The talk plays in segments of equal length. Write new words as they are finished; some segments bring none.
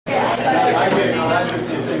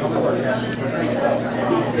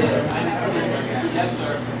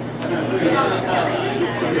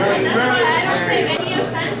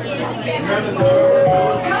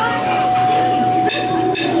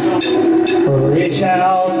Reach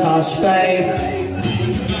out, touch faith.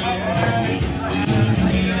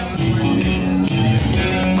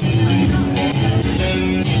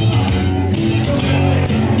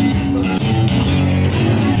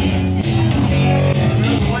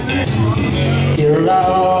 You're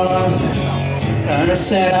alone, gonna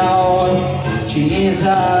sit out,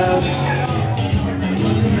 Jesus.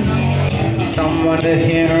 Someone to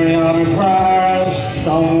hear your prayers,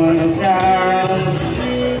 someone who cares.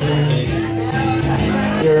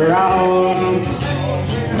 Your own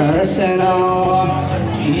personal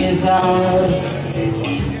Jesus.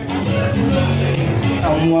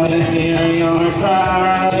 Someone to hear your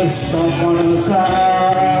prayers, someone who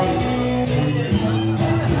serves.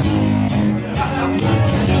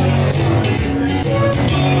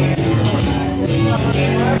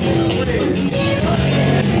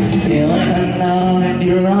 Feeling unknown and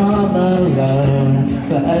you're all alone.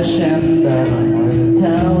 Flesh and bone,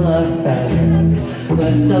 telephone.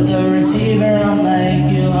 Lift up the receiver, I'll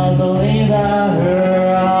make you a believer.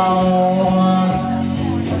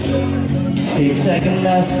 Take second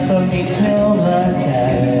best for me till the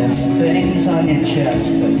test. Things on your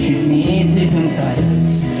chest that you need to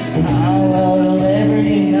confess. I will deliver,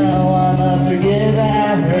 you know I'm a forgiver.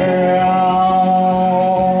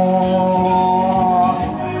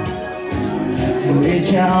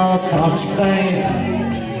 Reach out, touch faith.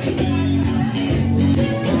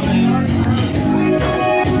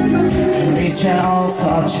 Reach out,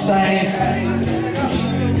 touch faith.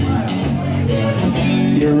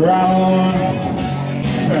 Your own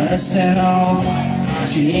personal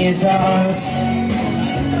Jesus.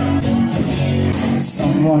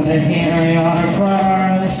 Someone to hear your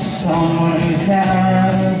prayers, someone who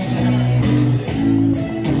cares.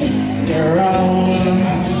 Your own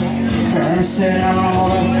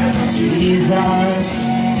personal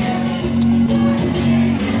Jesus.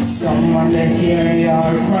 Someone to hear your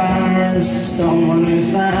prayers, someone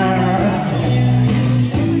who's there.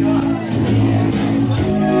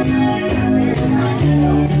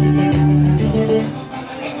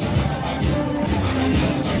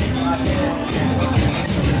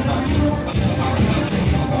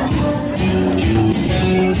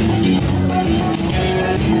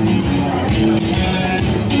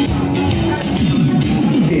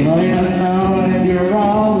 Feeling unknown and you're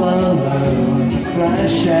all alone.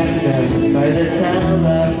 Flesh and bone by the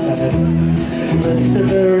telephone. Lift up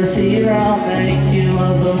the receiver, I'll make you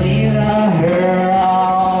a believer.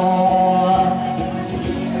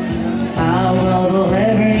 I will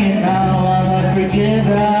deliver, you know I'm a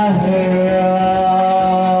forgiver.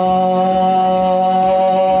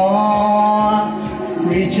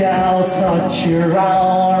 Reach out, touch your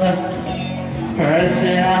own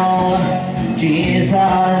personal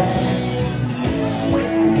Jesus.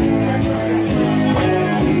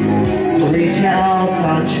 Reach out,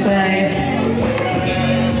 touch faith.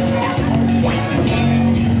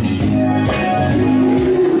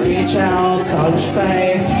 Reach out, touch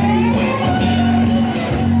faith.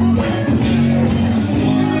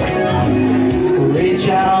 Reach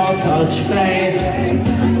out, touch faith.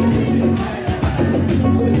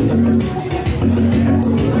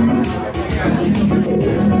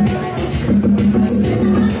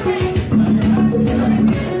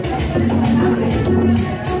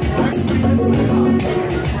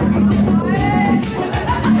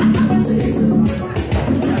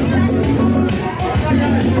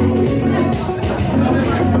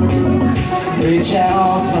 Reach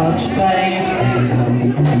out, touch faith.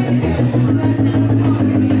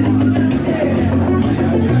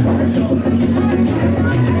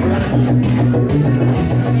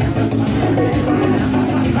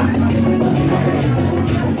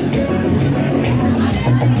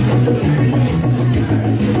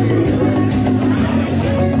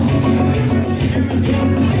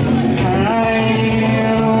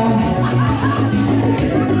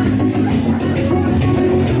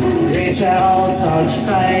 Reach out, touch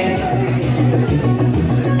faith.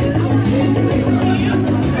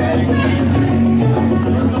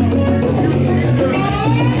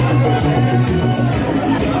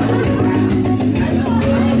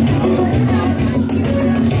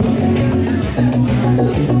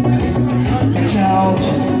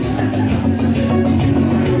 Reach out, touch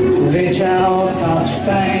faith.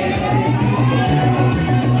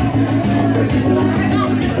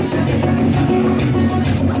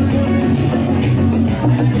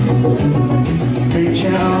 Reach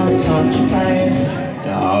out, touch faith.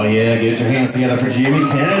 Oh yeah, get your hands together for Jimmy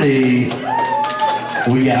Kennedy.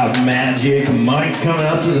 We got Magic Mike coming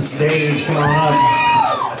up to the stage. Come on up.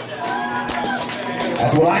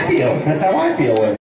 That's what I feel. That's how I feel.